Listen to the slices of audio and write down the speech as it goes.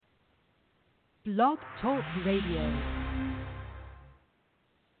Blog Talk Radio.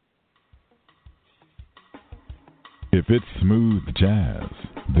 If it's smooth jazz,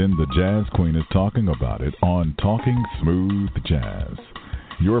 then the Jazz Queen is talking about it on Talking Smooth Jazz.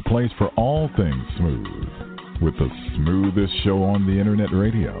 Your place for all things smooth. With the smoothest show on the internet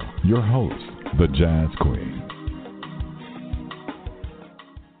radio. Your host, the Jazz Queen.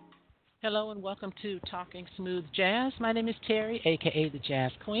 Hello and welcome to Talking Smooth Jazz. My name is Terry, a.k.a. the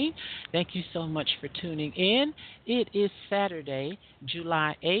Jazz Queen. Thank you so much for tuning in. It is Saturday,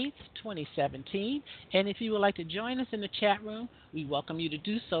 July 8th, 2017. And if you would like to join us in the chat room, we welcome you to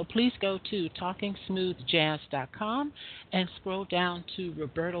do so. Please go to TalkingSmoothJazz.com and scroll down to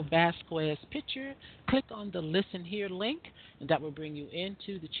Roberto Vazquez picture. Click on the Listen Here link, and that will bring you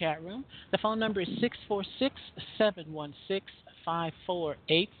into the chat room. The phone number is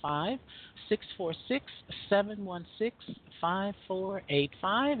 646-716-5485,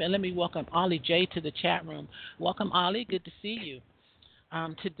 646-716-5485. And let me welcome Ollie J to the chat room. Welcome, Ollie. Good to see you.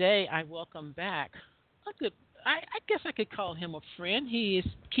 Today, I welcome back I guess I could call him a friend. He is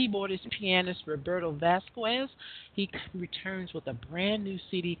keyboardist, pianist Roberto Vazquez. He returns with a brand new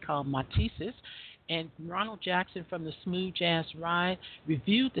CD called Matisses. And Ronald Jackson from the Smooth Jazz Ride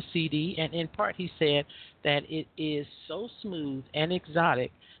reviewed the CD, and in part he said that it is so smooth and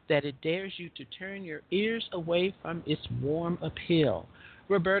exotic that it dares you to turn your ears away from its warm appeal.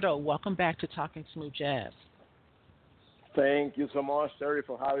 Roberto, welcome back to Talking Smooth Jazz. Thank you so much, Terry,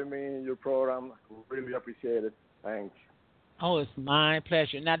 for having me in your program. Really appreciate it. Thanks. Oh, it's my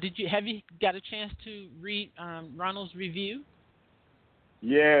pleasure. Now, have you got a chance to read Ronald's review?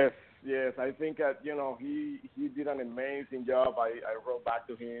 Yes. I think that he did an amazing job. I wrote back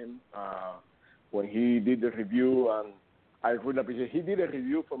to him when he did the review, and I really appreciate. He did a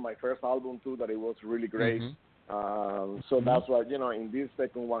review for my first album too, that it was really great. Mm-hmm. So that's why, in this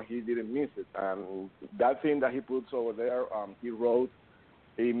second one, he didn't miss it. And that thing that he puts over there, he wrote,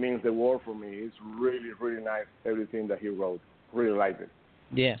 it means the world for me. It's really, really nice, everything that he wrote. Really liked it.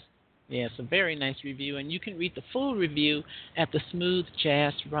 Yes, it's a very nice review. And you can read the full review at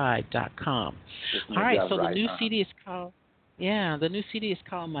thesmoothjazzride.com. All right, so the new CD is called,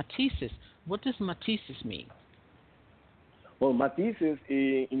 Matisses. What does Matisses mean? Well, Matisses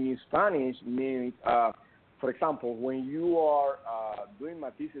in Spanish means... for example, when you are doing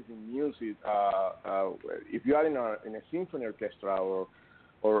matisses in music, if you are in a symphony orchestra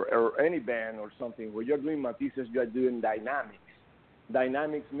or any band or something, when you're doing matisses, you are doing dynamics.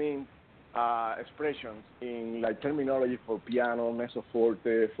 Dynamics means expressions in terminology for piano, mezzo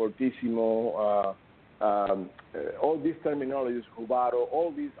forte, fortissimo, all these terminologies, rubato,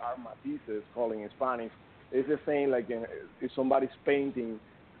 all these are matisses, called in Spanish. It's the same if somebody's painting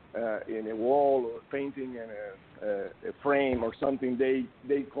in a wall or painting in a frame or something, they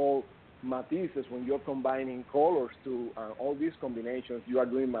call matisses when you're combining colors to all these combinations. You are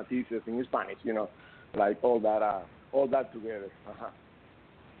doing matisses in Spanish, all that together. Uh-huh.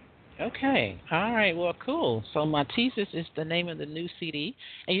 Okay. All right. Well, cool. So Matisses is the name of the new CD.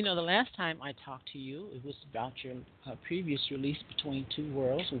 And, the last time I talked to you, it was about your previous release, Between Two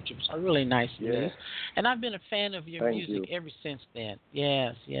Worlds, which was a really nice release. And I've been a fan of your music ever since then.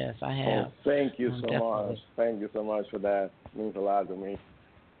 Yes, I have. Oh, thank you so definitely. much. Thank you so much for that. It means a lot to me.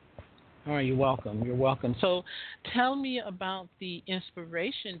 All right, you're welcome. You're welcome. So tell me about the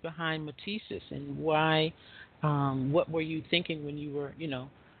inspiration behind Matisses and why, what were you thinking when you were,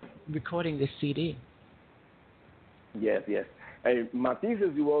 recording this CD? Yes.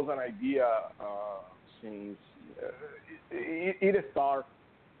 Matisses was an idea since it started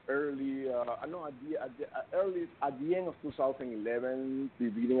early. At the end of 2011, the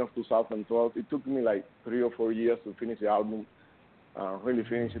beginning of 2012. It took me 3 or 4 years to finish the album. Really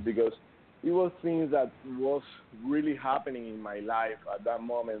finish it because it was things that was really happening in my life at that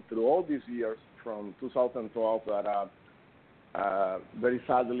moment through all these years from 2012 that. Very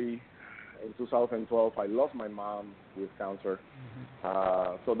sadly, in 2012, I lost my mom with cancer.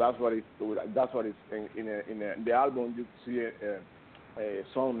 So that's what it's in the album. You see a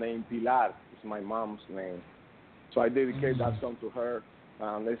song named Pilar. It's my mom's name. So I dedicate that song to her.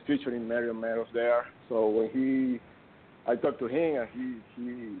 It's featuring Mario Meros there. So when I talked to him, and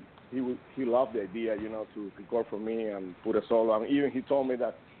he loved the idea, to record for me and put a solo. And even he told me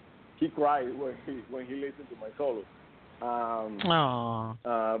that he cried when he listened to my solo. He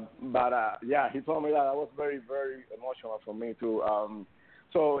told me that was very, very emotional for me too.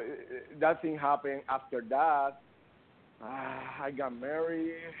 So that thing happened. After that, I got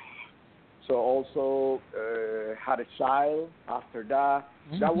married. So also had a child after that.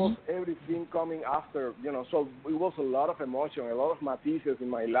 That was everything coming after, so it was a lot of emotion, a lot of matices in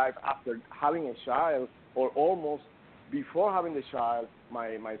my life after having a child, or almost before having the child,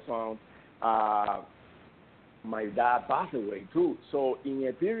 my son, my dad passed away too. So in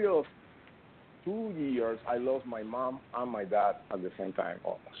a period of 2 years, I lost my mom and my dad at the same time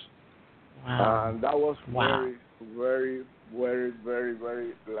almost. Wow. And that was very, very, very,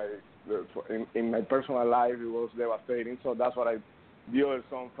 very, very, in my personal life, it was devastating. So that's what the other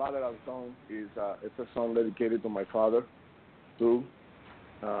song, Father and Son, it's a song dedicated to my father, too.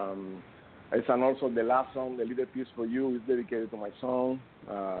 And also the last song, The Little Piece for You, is dedicated to my son.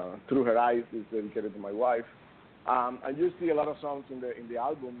 Through Her Eyes is dedicated to my wife. And you see a lot of songs in the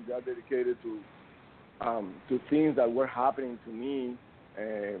album that are dedicated to things that were happening to me,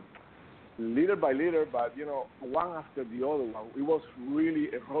 little by little, but one after the other one. It was really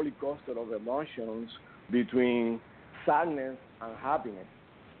a roller coaster of emotions between sadness and happiness.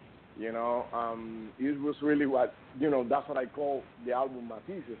 It was really that's what I call the album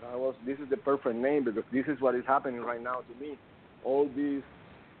Matices. This is the perfect name because this is what is happening right now to me. All these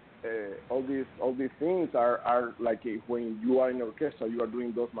things are like when you are in orchestra, you are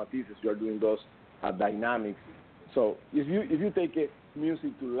doing those matices, you are doing those dynamics. So if you take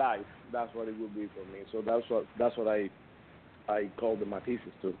music to life, that's what it will be for me. So that's what I call the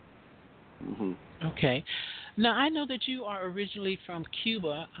matices too. Mm-hmm. Okay. Now I know that you are originally from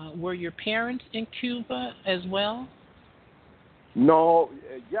Cuba. Were your parents in Cuba as well? No,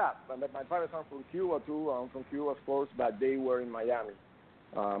 yeah, my parents are from Cuba too. I'm from Cuba, of course, but they were in Miami.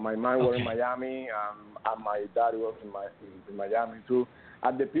 My mom were in Miami, and my dad was in Miami too.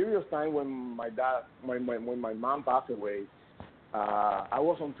 At the period of time when when my mom passed away, I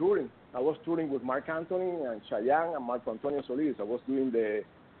was on touring. I was touring with Marc Anthony and Cheyenne and Marco Antonio Solis. I was doing the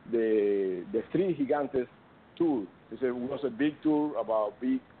Three Gigantes tour. It was a big tour about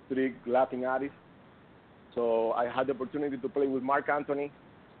big three Latin artists. So I had the opportunity to play with Marc Anthony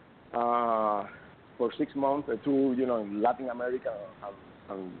for 6 months, a tour, in Latin America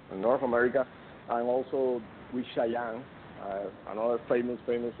and North America, and also with Cheyenne, another famous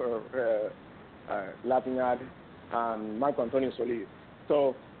Latin artist, and Marco Antonio Solis.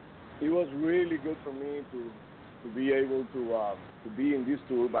 So it was really good for me to be able to be in this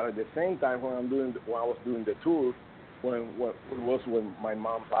tour, but at the same time when I was doing the tour, when my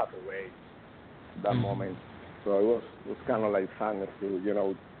mom passed away, that moment. So it was kind of like sadness too,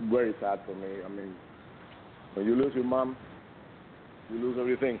 very sad for me. I mean, when you lose your mom, you lose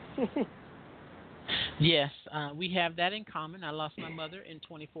everything. Yes, we have that in common. I lost my mother in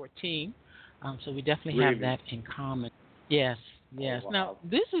 2014, so we definitely have that in common. Yes, yes. Oh, wow. Now,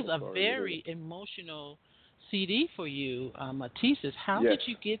 this is a very emotional CD for you, Matices. How did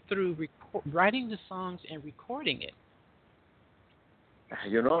you get through writing the songs and recording it?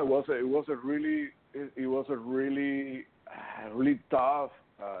 It was a really tough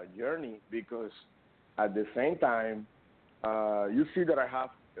journey because at the same time, you see that I have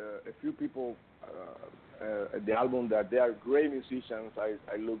a few people at the album that they are great musicians.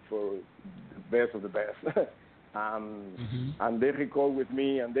 I look for the best of the best. And they record with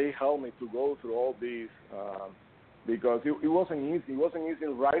me and they help me to go through all this because it wasn't easy. It wasn't easy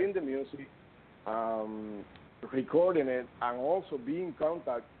writing the music, recording it, and also being in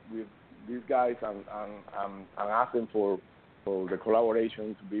contact with these guys and asking for the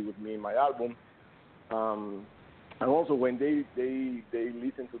collaboration to be with me in my album. And also when they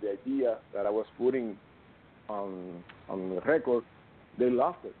listened to the idea that I was putting on the record, they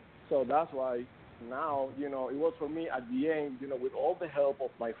loved it. So that's why now, it was for me at the end, with all the help of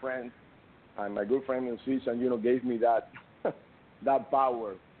my friends and my good friend musician, gave me that that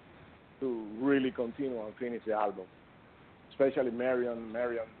power to really continue and finish the album. Especially Marion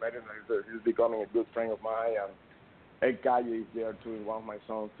is becoming a good friend of mine, and Ed Calle is there too in one of my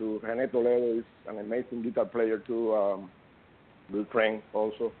songs too. René Toledo is an amazing guitar player too, good friend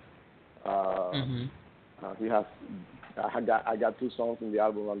also. I got 2 songs in the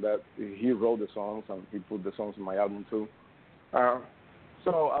album, and that he wrote the songs and he put the songs in my album too.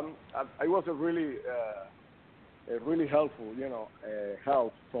 So I was a really helpful,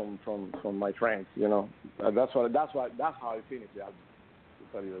 help from my friends. That's how I finished the album. To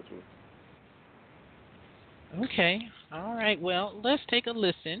tell you the truth. Okay. All right. Well, let's take a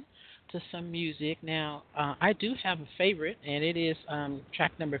listen to some music. Now, I do have a favorite, and it is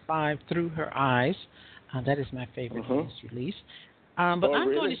track number 5, Through Her Eyes. That is my favorite in this release. But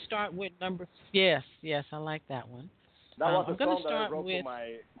I'm going to start with number... Yes, I like that one. That was a song that I wrote for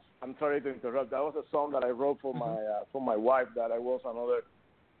my... I'm sorry to interrupt. That was a song that I wrote for my wife, that I was another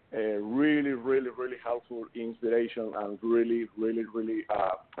really, really, really helpful inspiration and really, really, really,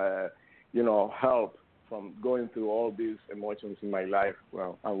 help from going through all these emotions in my life,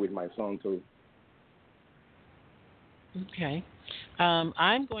 well, and with my son too. Okay.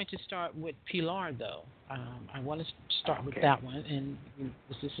 I'm going to start with Pilar, though. I want to start with that one, and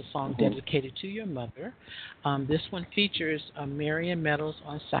this is a song dedicated to your mother. This one features Marion Meadows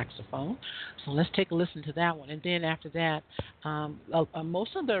on saxophone, so let's take a listen to that one. And then after that,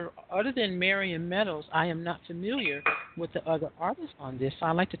 most of the, other than Marion Meadows, I am not familiar with the other artists on this, so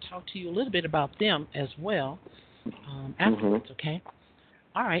I'd like to talk to you a little bit about them as well afterwards, okay?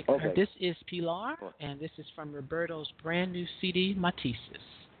 All right, Okay. This is Pilar, and this is from Roberto's brand new CD, Matisses.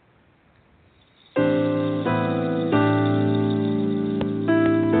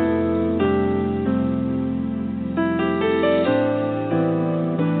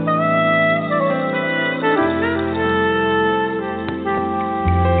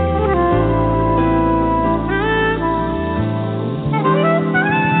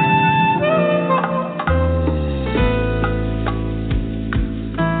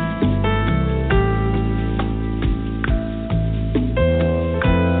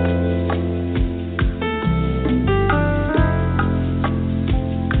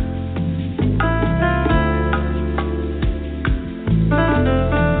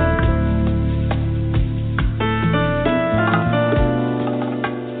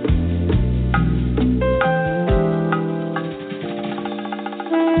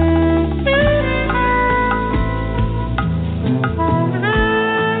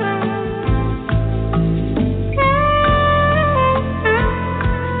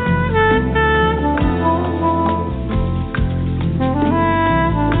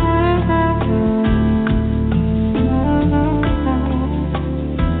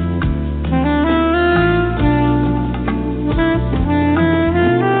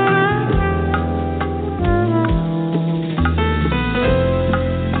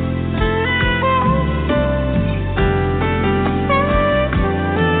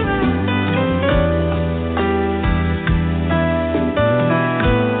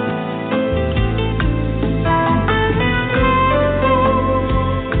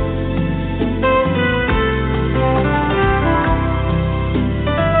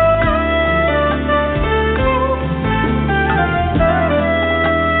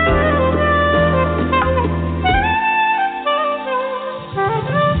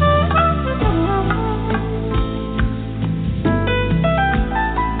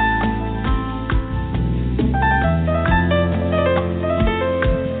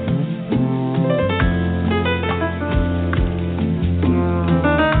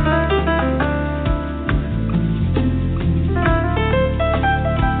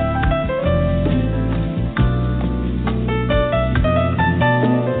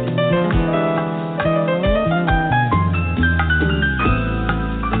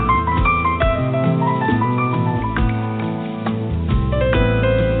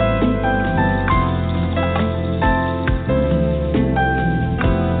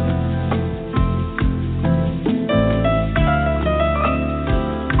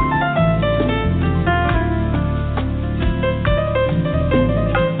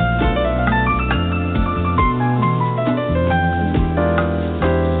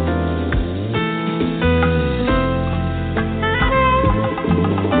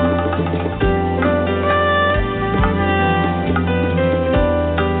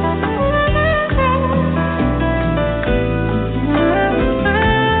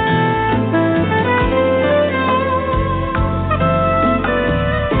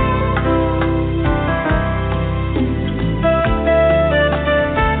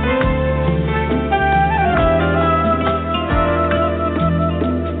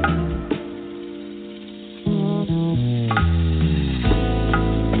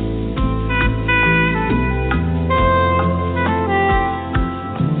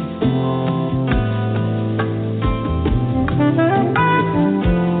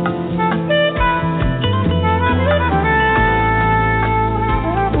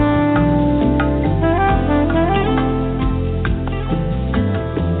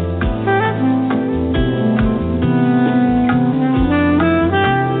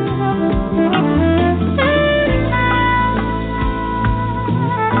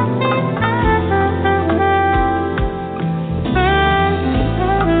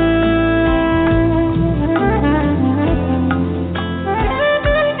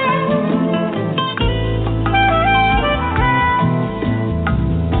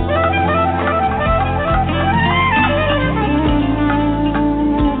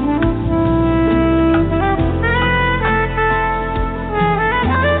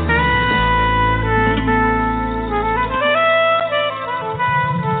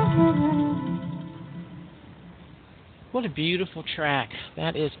 beautiful track.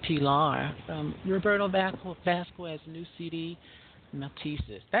 That is Pilar from Roberto Vazquez' new CD,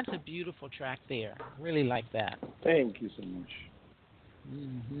 Maltesers. That's a beautiful track there. Really like that. Thank you so much.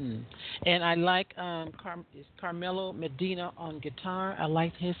 And I like Carmelo Medina on guitar. I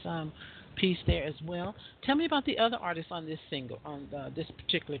like his piece there as well. Tell me about the other artists on this single, on this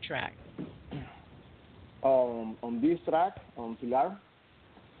particular track. On this track, on Pilar,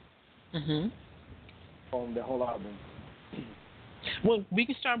 on the whole album. Well, we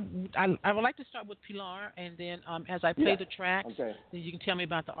can start. I would like to start with Pilar, and then as I play the tracks, then you can tell me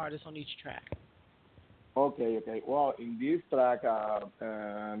about the artists on each track. Okay. Well, in this track,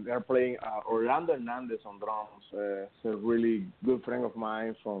 they're playing Orlando Hernandez on drums. It's a really good friend of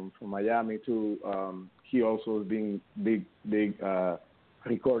mine from Miami too. He also has been big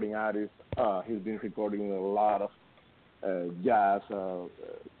recording artist. He's been recording a lot of jazz,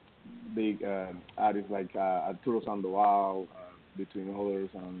 big artists like Arturo Sandoval, between others,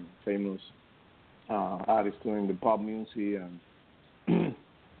 and famous artists doing the pop music and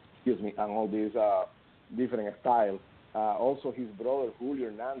excuse me, and all these different styles. Also, his brother Julio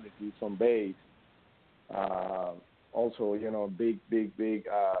Hernandez is on bass. Also, big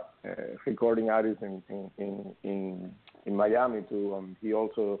recording artist in Miami too. He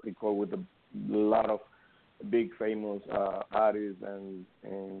also recorded with a lot of big famous artists and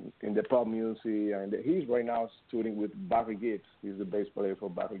in the pop music. And he's right now touring with Barry Gibbs. He's the bass player for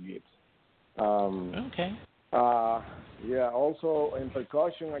Barry Gibbs. Okay. Also in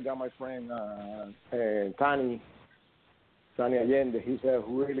percussion, I got my friend Tani Allende. He's a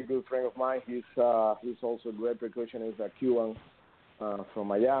really good friend of mine. He's also a great percussionist, a Cuban from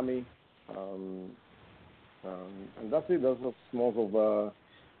Miami. And that's it. That's most of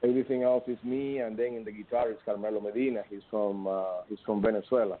everything else is me. And then in the guitar is Carmelo Medina. He's from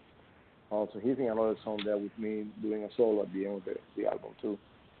Venezuela. Also, he's in another song there with me doing a solo at the end of the album too.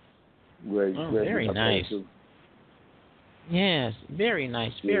 Great, very nice. Too. Yes, very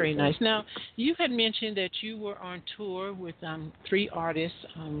nice, very nice. Now, you had mentioned that you were on tour with 3 artists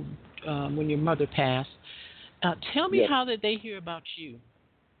when your mother passed. Tell me, how did they hear about you?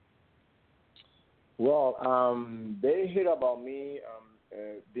 Well, they heard about me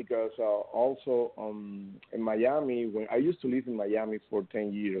because also in Miami, when I used to live in Miami for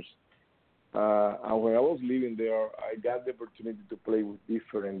 10 years, and when I was living there, I got the opportunity to play with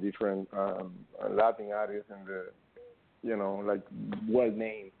different Latin artists and like well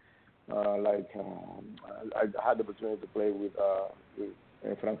named. I had the opportunity to play with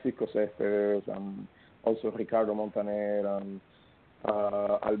Francisco Céspedes and also Ricardo Montaner and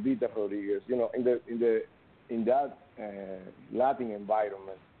Albita Rodriguez. In that Latin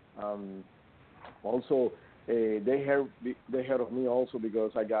environment. Also, they heard of me also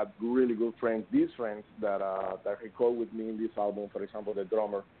because I got really good friends. These friends that record with me in this album, for example, the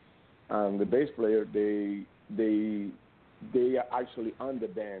drummer and the bass player, they are actually on the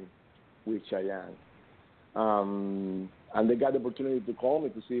band with Cheyenne. And they got the opportunity to call me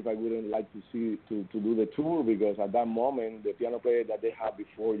to see if I wouldn't like to do the tour, because at that moment the piano player that they had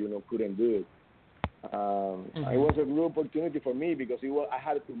before, couldn't do it. It was a good opportunity for me because I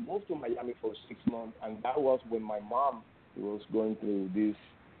had to move to Miami for 6 months, and that was when my mom was going through this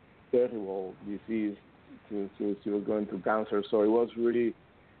terrible disease. She was going through cancer, so it was really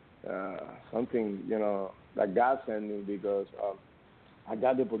something that God sent me, because I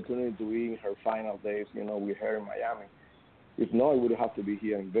got the opportunity to be in her final days, with her in Miami. If not, it would have to be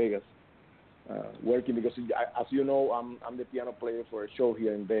here in Vegas, working, because as you know, I'm the piano player for a show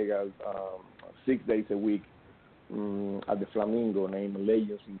here in Vegas, 6 days a week at the Flamingo, named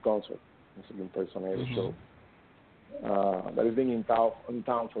Legends in Concert. It's an impersonator show that has been in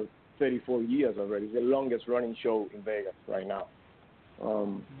town for 34 years already. It's the longest running show in Vegas right now.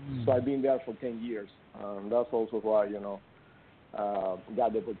 So I've been there for 10 years. That's also why,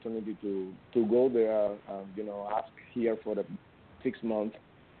 got the opportunity to go there, ask here for the 6-month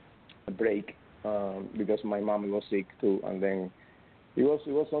break, because my mom was sick too, and then it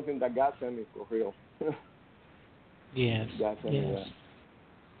was something that God sent me for real. Yes. God sent me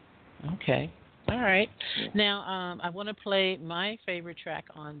that. Okay. All right. Yeah. Now, I want to play my favorite track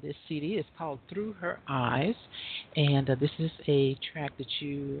on this CD. It's called Through Her Eyes, and this is a track that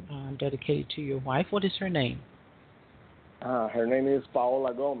you dedicated to your wife. What is her name? Her name is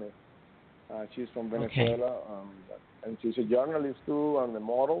Paola Gomez. She's from Venezuela, and she's a journalist too and a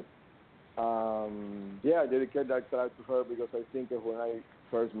model. I dedicate that track to her because I think that when I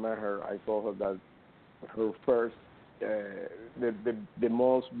first met her, I told her that her first, the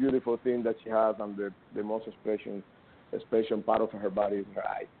most beautiful thing that she has, and the most special part of her body is her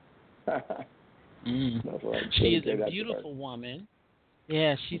eyes. Mm. That's what I She is dedicate a that to her. beautiful woman.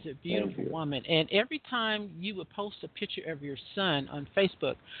 Yeah, she's a beautiful woman. And every time you would post a picture of your son on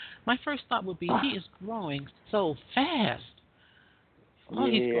Facebook, my first thought would be, he is growing so fast. Oh,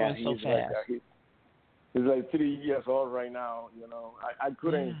 he's growing so fast. He's like 3 years old right now. I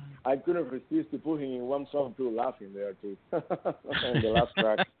couldn't resist to put him in one song too, laughing there too. On the last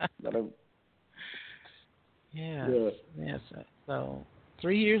track. Yes. So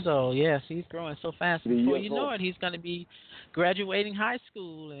 3 years old. Yes, he's growing so fast. Before you know it, he's going to be graduating high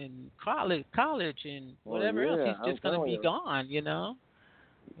school and college and whatever else. He's just going to be gone. Yeah.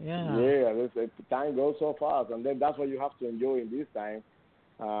 Yeah, the time goes so fast, and then that's what you have to enjoy in this time.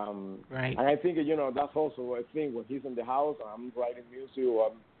 Right. And I think that's also a thing when he's in the house. I'm writing music, or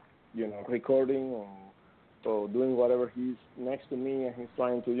I'm recording, or doing whatever. He's next to me and he's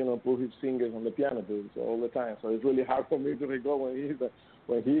trying to put his fingers on the piano too, so all the time. So it's really hard for me to record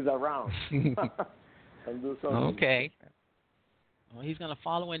when he's around and do something. Okay. Well, he's going to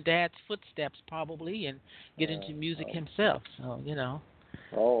follow in Dad's footsteps probably and get into music himself. So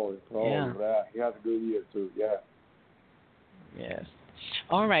Oh, yeah. He has a good ear too. Yeah. Yes.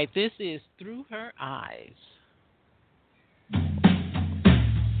 All right. This is Through Her Eyes.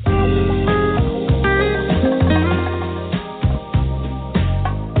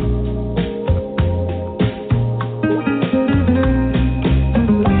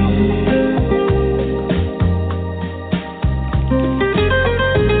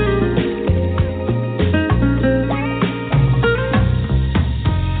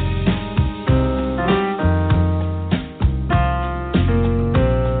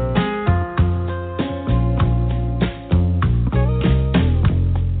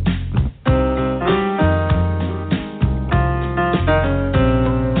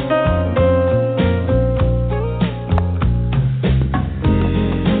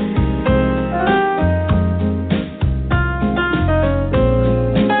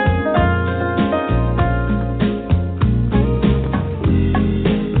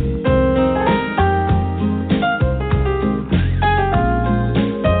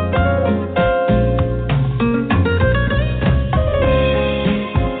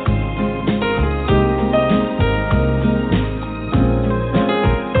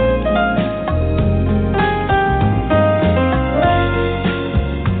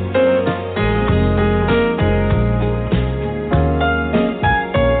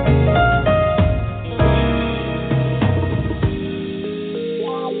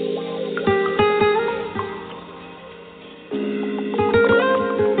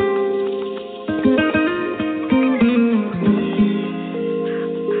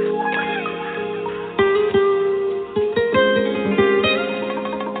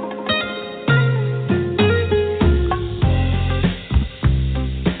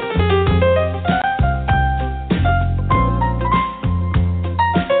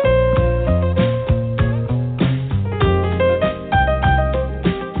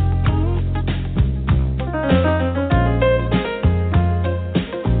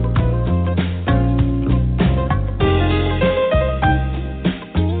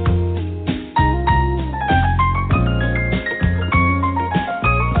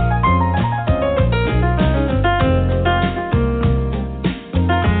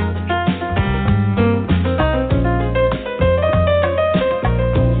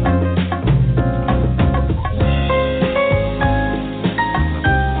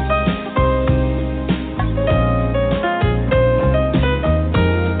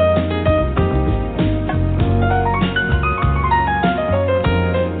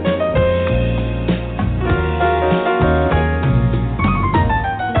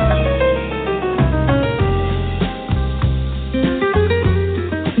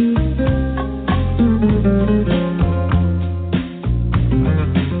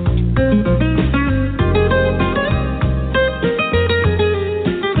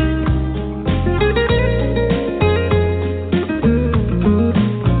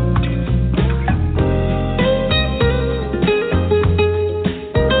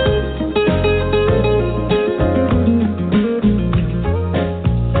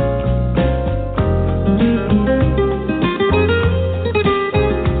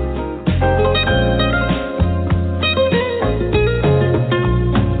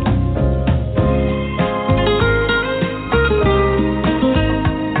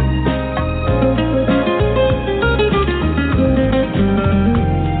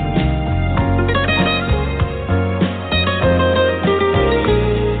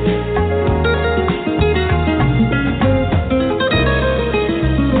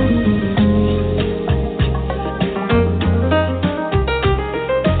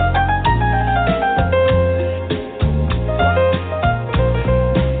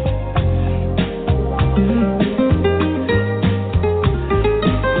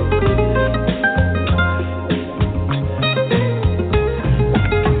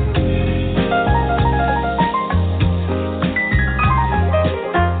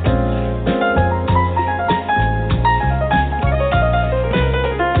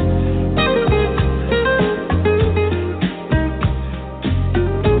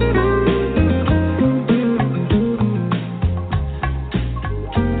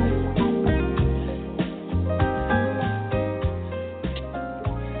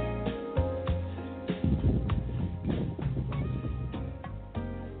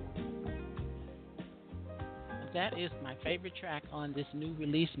 favorite track on this new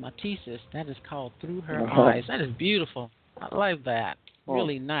release, Matisse's. That is called Through Her Eyes. That is beautiful. I love that.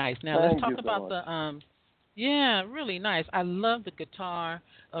 Really nice. Now let's talk about the yeah, really nice. I love the guitar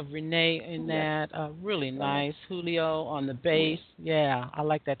of Renee in that. Really nice. Julio on the bass. Yeah, I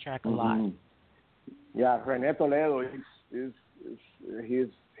like that track a lot. Yeah, Rene Toledo is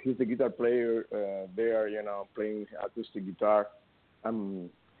he's the guitar player there, playing acoustic guitar.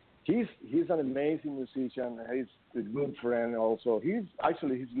 He's an amazing musician. He's a good friend also. He's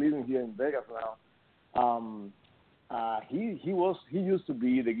living here in Vegas now. He used to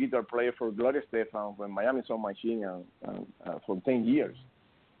be the guitar player for Gloria Estefan when Miami Sound Machine for 10 years.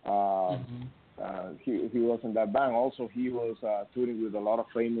 He was in that band. Also, he was touring with a lot of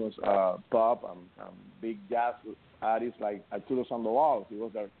famous pop and big jazz artists like Arturo Sandoval. He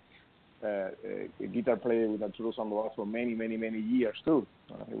was a guitar player with Arturo Sandoval for many, many, many years too.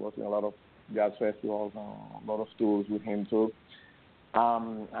 He was in a lot of jazz festivals and a lot of tours with him too.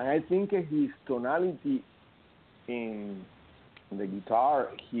 And I think his tonality in the guitar,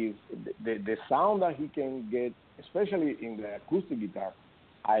 the sound that he can get, especially in the acoustic guitar,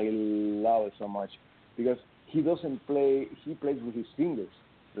 I love it so much because he doesn't play. He plays with his fingers,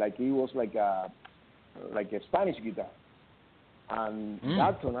 like he was like a Spanish guitar, and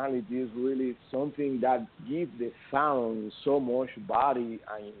that tonality is really something that gives the sound so much body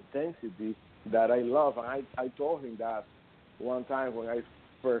and intensity that I love. And I told him that one time when I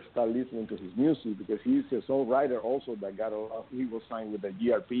first started listening to his music, because he's a songwriter also that got a lot. He was signed with the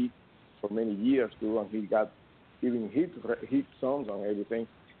GRP for many years too, and he got even hit songs and everything.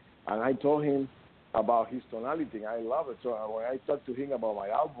 And I told him about his tonality. I love it. So when I talked to him about my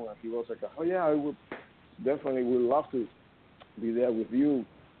album, he was like, "Oh yeah, I would love to be there with you."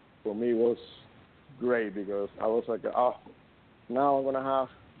 For me, it was great because I was like, "Oh, now I'm gonna have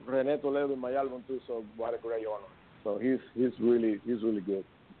Rene Toledo in my album too." So what a great honor. So he's really good,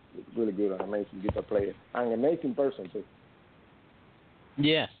 really good, an amazing guitar player, and an amazing person too.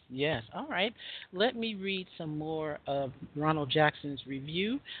 Yes. All right. Let me read some more of Ronald Jackson's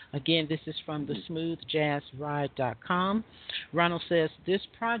review. Again, this is from the smoothjazzride.com. Ronald says, this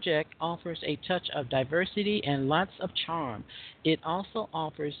project offers a touch of diversity and lots of charm. It also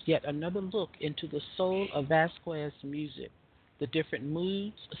offers yet another look into the soul of Vazquez music. The different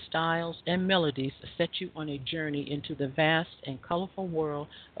moods, styles, and melodies set you on a journey into the vast and colorful world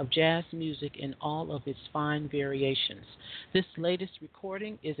of jazz music in all of its fine variations. This latest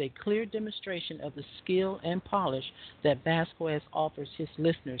recording is a clear demonstration of the skill and polish that Vazquez offers his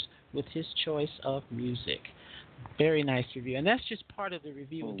listeners with his choice of music. Very nice review. And that's just part of the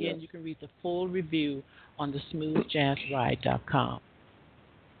review. Again, you can read the full review on the smoothjazzride.com.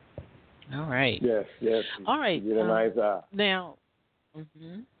 All right. Yes. All right. Nice, Now,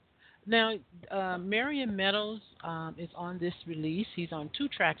 Marion Meadows is on this release. He's on 2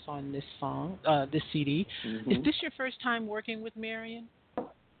 tracks on this song, this CD. Is this your first time working with Marion?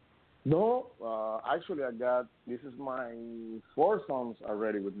 No, actually, this is my 4 songs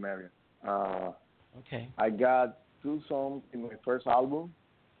already with Marion. Okay. I got 2 songs in my first album.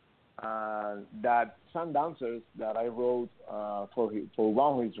 That Sun Dancers that I wrote for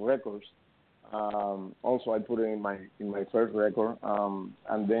one of his records. Also, I put it in my first record,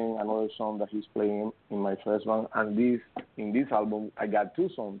 and then another song that he's playing in my first one. And in this album, I got 2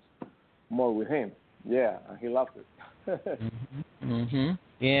 songs more with him. Yeah, and he loved it.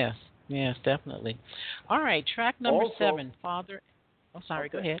 Yes, definitely. All right, track number also, 7, Father. Oh, sorry.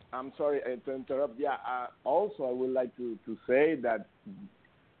 Okay. Go ahead. I'm sorry to interrupt. Yeah. Also, I would like to say that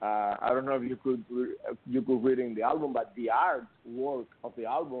I don't know if you could read in the album, but the artwork of the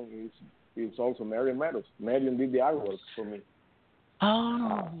album is also Marion Meadows. Marion did the artwork for me.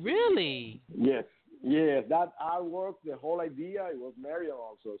 Oh, really? Yes. That artwork, the whole idea, it was Marion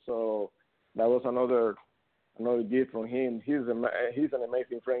also. So that was another gift from him. He's an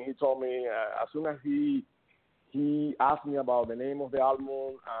amazing friend. He told me as soon as he asked me about the name of the album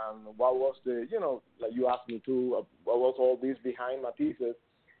and what was like you asked me to, what was all this behind Matisse's.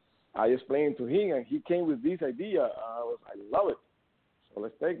 I explained to him, and he came with this idea. I love it. So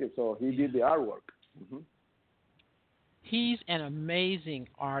let's take it. So he did the artwork. He's an amazing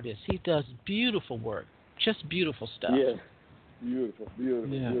artist. He does beautiful work, just beautiful stuff. Yes, beautiful.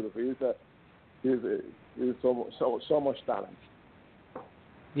 He's so much talent.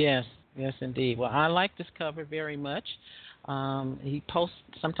 Yes, indeed. Well, I like this cover very much.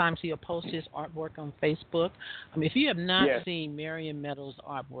 Sometimes he'll post his artwork on Facebook. If you have not seen Marion Meadows'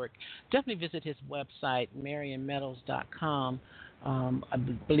 artwork, definitely visit his website, marionmeadows.com. I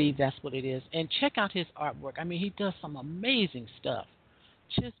believe that's what it is. And check out his artwork. He does some amazing stuff.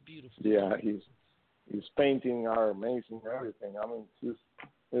 Just beautiful. Yeah, his painting are amazing. Everything. I mean, he's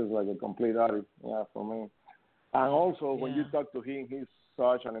like a complete artist. Yeah, for me. And also, when you talk to him, he's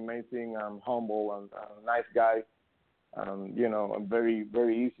such an amazing and humble and nice guy. You know, and very,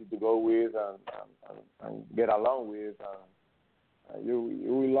 very easy to go with and get along with. You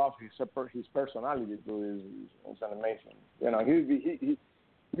will love his personality too. It's an amazing. You know,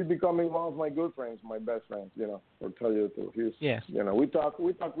 he's becoming one of my good friends, my best friends. You know, for tell you the truth. You know, we talk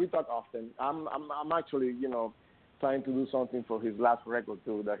often. I'm actually, you know, trying to do something for his last record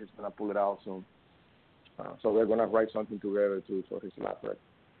too that he's gonna pull it out soon. So we're gonna write something together too for his last record.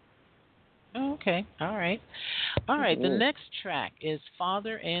 Okay. All right. The next track is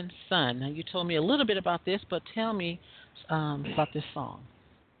Father and Son. Now, you told me a little bit about this, but tell me about this song.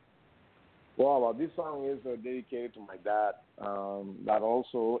 Well, this song is dedicated to my dad. That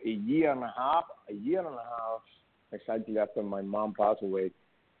also a year and a half exactly after my mom passed away,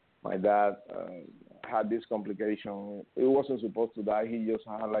 my dad had this complication. It wasn't supposed to die. He just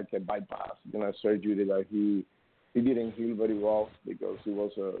had like a bypass, you know, surgery that he didn't heal very well because he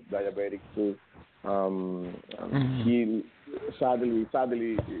was diabetic too. He sadly,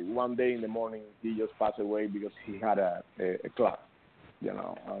 one day in the morning he just passed away because he had a clot, you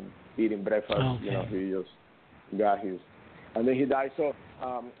know, eating breakfast. Okay. You know, he just got his, and then he died. So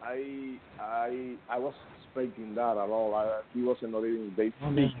I was expecting that at all. He wasn't not even sick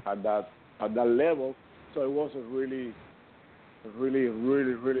at that level. So it was a really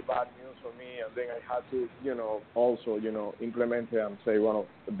bad news for me, and then I had to, you know, also, you know, implement it and say, well,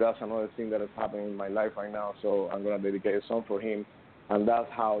 that's another thing that is happening in my life right now, so I'm going to dedicate a song for him, and that's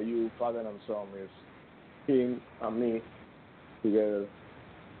how you, Father and Son, is him and me together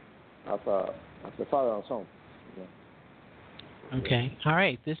as a father and son. Yeah. Okay. All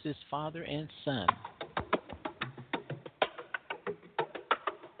right. This is Father and Son.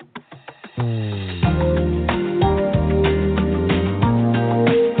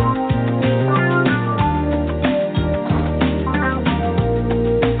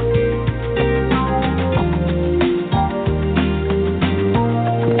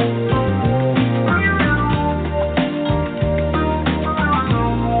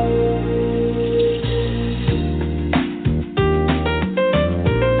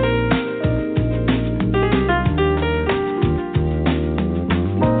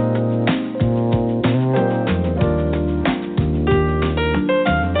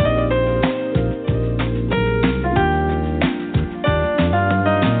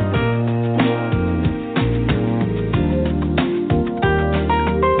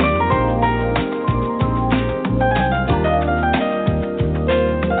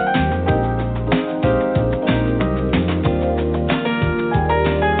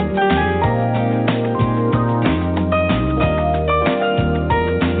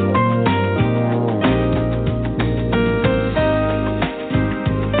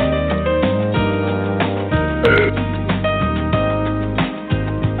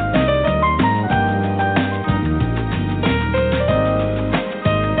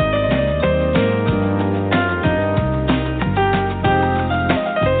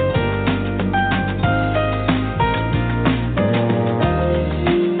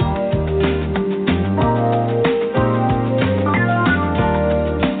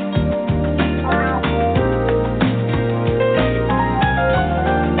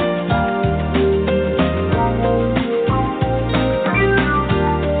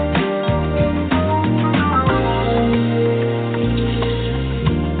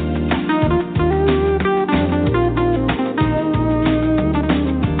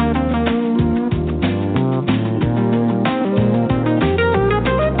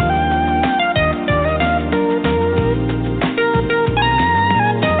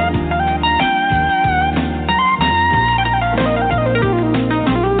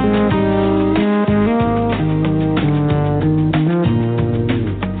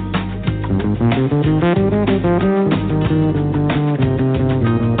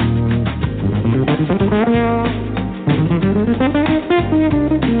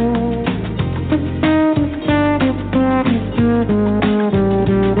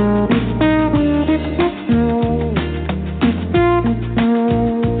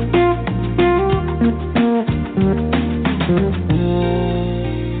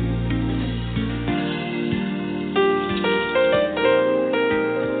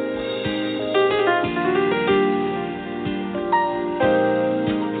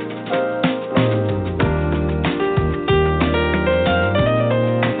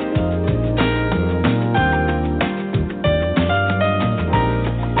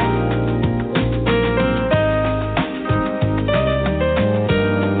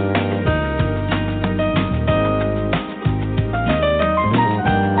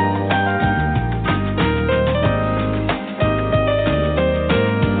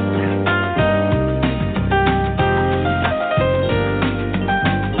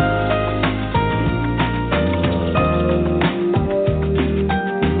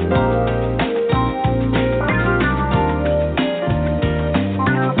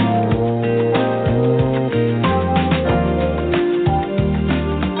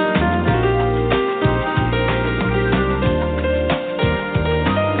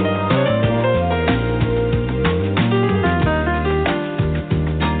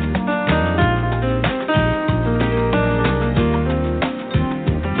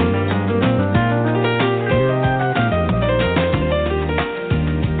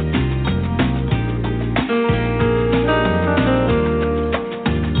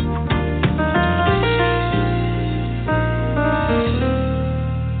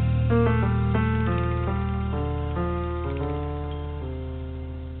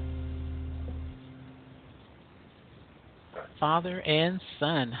 Father and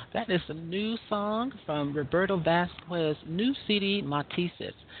Son. That is a new song from Roberto Vazquez' new CD,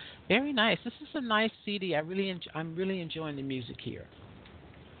 Matices. Very nice. This is a nice CD. I'm really enjoying the music here.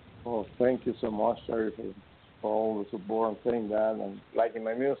 Oh, thank you so much, Terry, for all the support and saying that and liking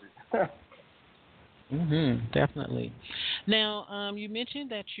my music. Definitely. Now, you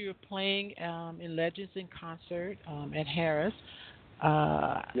mentioned that you're playing in Legends in Concert at Harris.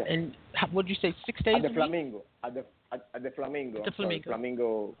 Yes. And what did you say, 6 days at the a week? Flamingo. At the Flamingo. At the Flamingo.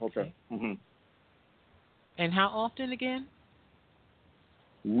 Flamingo Hotel. Okay. Mm-hmm. And how often again?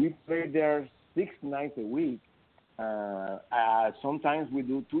 We play there 6 nights a week. Sometimes we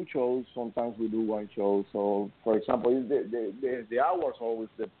do 2 shows, sometimes we do 1 show. So, for example, the hours always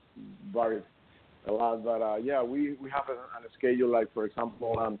vary a lot. But yeah, we have a schedule. Like, for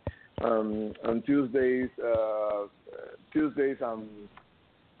example, on Tuesdays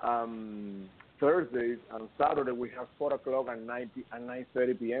and Thursdays and Saturday we have 4 o'clock and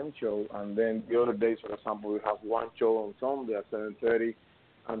 9:30 p.m. show, and then the other days, for example, we have 1 show on Sunday at 7:30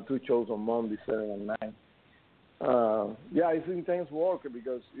 and 2 shows on Monday 7 and 9. Yeah, it's intense work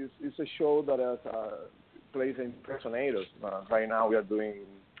because it's a show that plays impersonators. Right now we are doing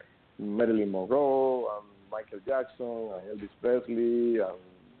Marilyn Monroe, Michael Jackson, Elvis Presley,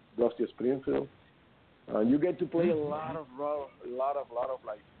 Dusty Springfield. You get to play a lot of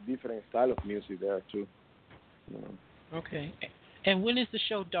like different style of music there too. Okay. And when is the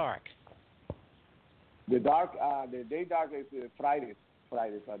show dark? The day dark is Fridays.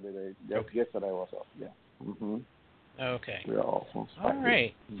 Fridays are the day. Yesterday was off. Yeah. Mm-hmm. Okay. We're off on All Friday.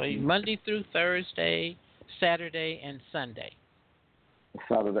 right. So Monday through Thursday, Saturday, and Sunday.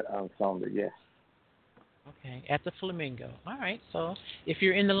 Saturday and Sunday, yes. Okay, at the Flamingo. All right. So if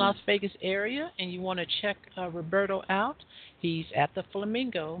you're in the Las Vegas area and you want to check Roberto out, he's at the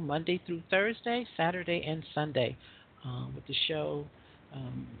Flamingo Monday through Thursday, Saturday, and Sunday with the show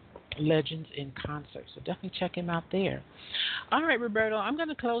Legends in Concert. So definitely check him out there. All right, Roberto, I'm going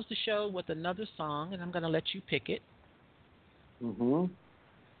to close the show with another song, and I'm going to let you pick it.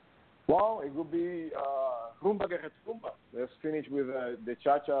 Well, it would be Rumba que Retumba. Let's finish with the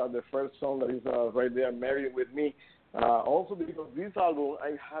Cha-Cha, the first song that is right there, Married with Me. Also because this album,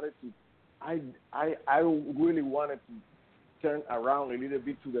 I really wanted to turn around a little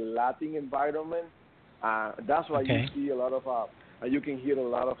bit to the Latin environment. That's why you see a lot of, you can hear a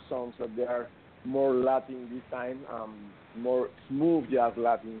lot of songs that they are more Latin this time, more smooth jazz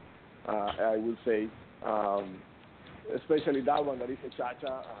Latin, I would say. Especially that one that is a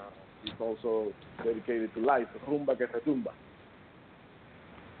Cha-Cha. It's also dedicated to life, Rumba que Retumba.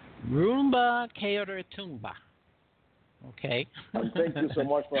 Rumba que Retumba. Okay. And thank you so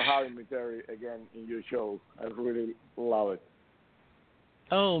much for having me, Terry, again in your show. I really love it.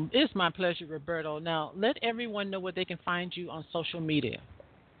 Oh, it's my pleasure, Roberto. Now, let everyone know where they can find you on social media.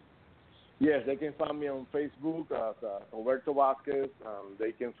 Yes, they can find me on Facebook as Roberto Vazquez.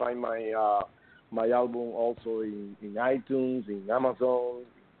 They can find my album also in iTunes, in Amazon,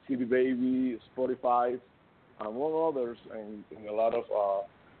 CD Baby, Spotify, among others, and in a lot of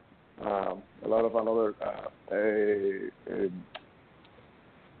another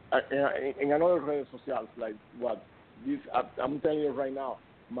in another redes sociales like what this. I'm telling you right now,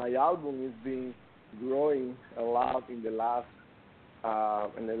 my album is being growing a lot in the last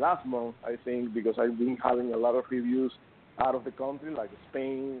month, I think, because I've been having a lot of reviews out of the country, like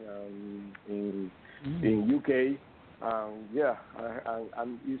Spain, in UK. Yeah,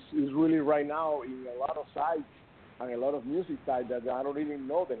 and it's really right now in a lot of sites and a lot of music sites that I don't even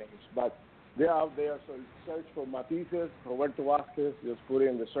know the names, but they're out there. So search for Matices, Roberto Vazquez, just put it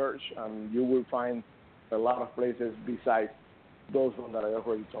in the search, and you will find a lot of places besides those ones that I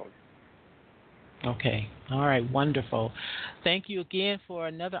already told you. Okay. All right. Wonderful. Thank you again for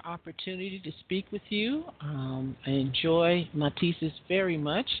another opportunity to speak with you. I enjoy Matices very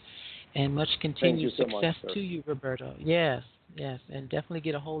much. And much continued success to you, Roberto. Yes, and definitely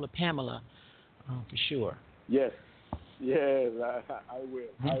get a hold of Pamela for sure. Yes, I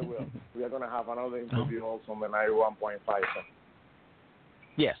will. We are going to have another interview also on the 91.5.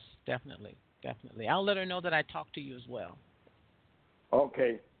 Yes, definitely. I'll let her know that I talked to you as well.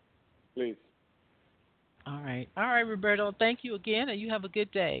 Okay, please. All right, Roberto. Thank you again, and you have a good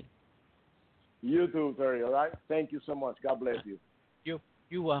day. You too, Terry. All right. Thank you so much. God bless you.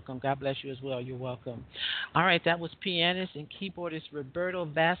 You're welcome. God bless you as well. You're welcome. All right, that was pianist and keyboardist Roberto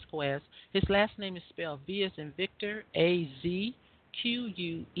Vazquez. His last name is spelled V as in Victor, Azquez,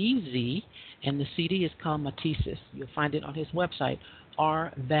 and the CD is called Matices. You'll find it on his website,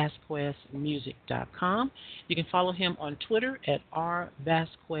 rvazquezmusic.com. You can follow him on Twitter at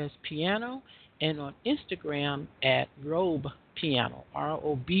rvazquezpiano and on Instagram at Robe Piano,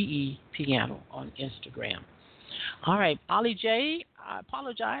 Robe Piano on Instagram. All right, Ollie J, I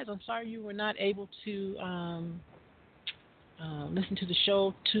apologize. I'm sorry you were not able to listen to the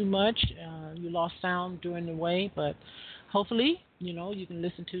show too much. You lost sound during the way, but hopefully, you can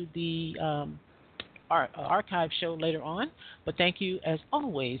listen to the archive show later on. But thank you, as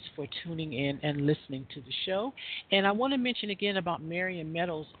always, for tuning in and listening to the show. And I want to mention again about Marion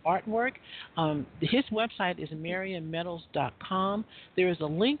Meadows' artwork. His website is marionmeadows.com. There is a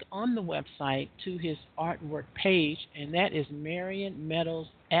link on the website to his artwork page, and that is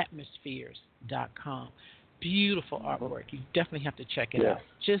marionmeadowsatmospheres.com. Beautiful artwork. You definitely have to check it out.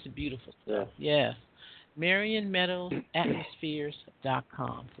 Just beautiful stuff. Yes.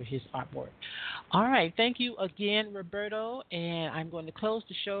 MarionMeadowsAtmospheres.com for his artwork. All right. Thank you again, Roberto. And I'm going to close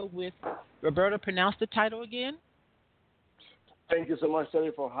the show with Roberto. Pronounce the title again. Thank you so much,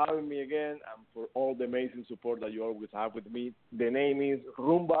 Terry, for having me again and for all the amazing support that you always have with me. The name is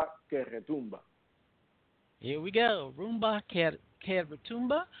Rumba que Retumba. Here we go. Rumba que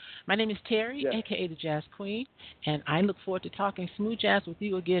Retumba. My name is Terry, a.k.a. the Jazz Queen, and I look forward to talking smooth jazz with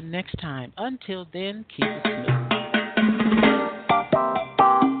you again next time. Until then, keep it smooth.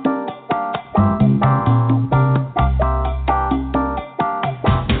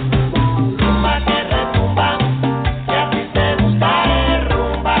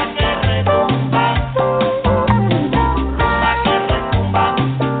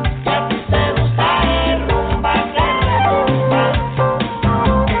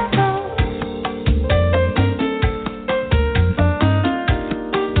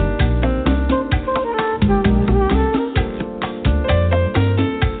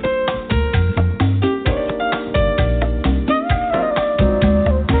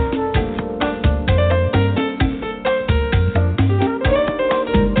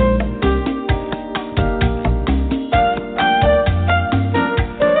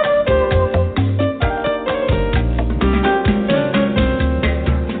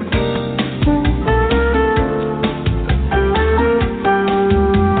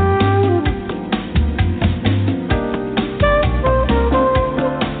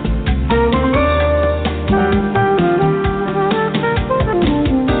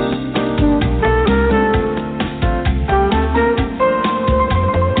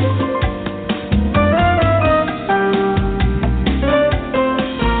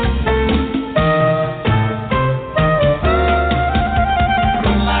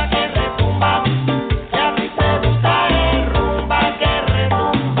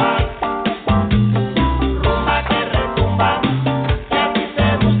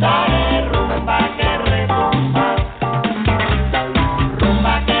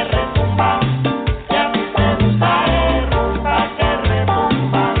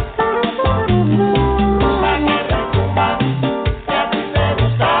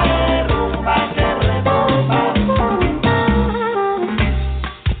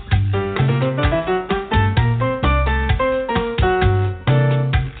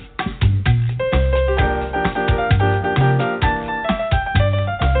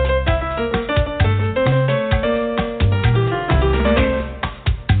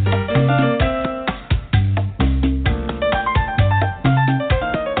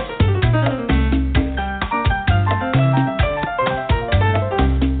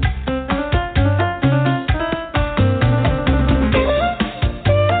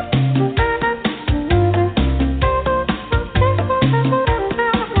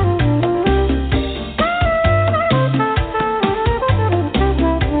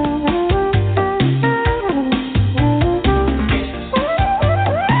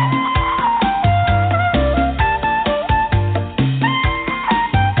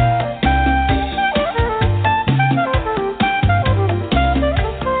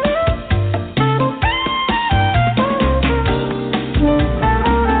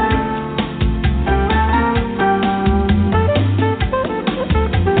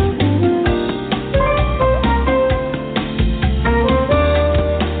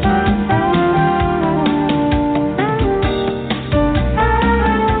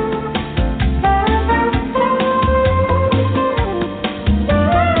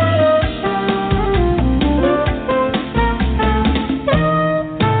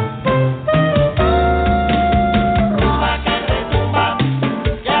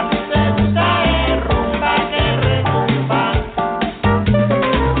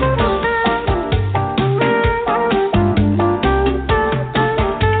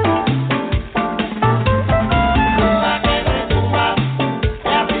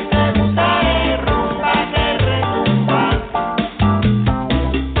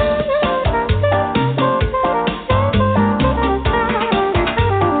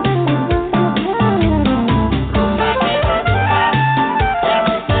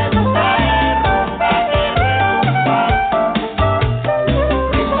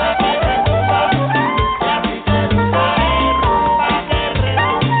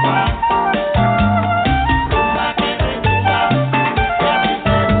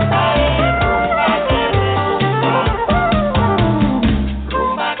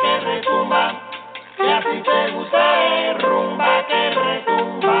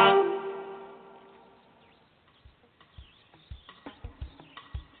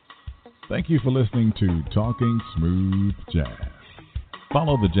 Thank you for listening to Talking Smooth Jazz.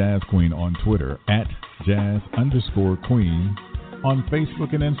 Follow the Jazz Queen on Twitter at Jazz_Queen, on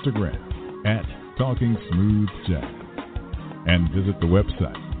Facebook and Instagram at Talking Smooth Jazz, and visit the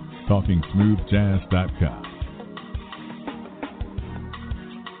website talkingsmoothjazz.com.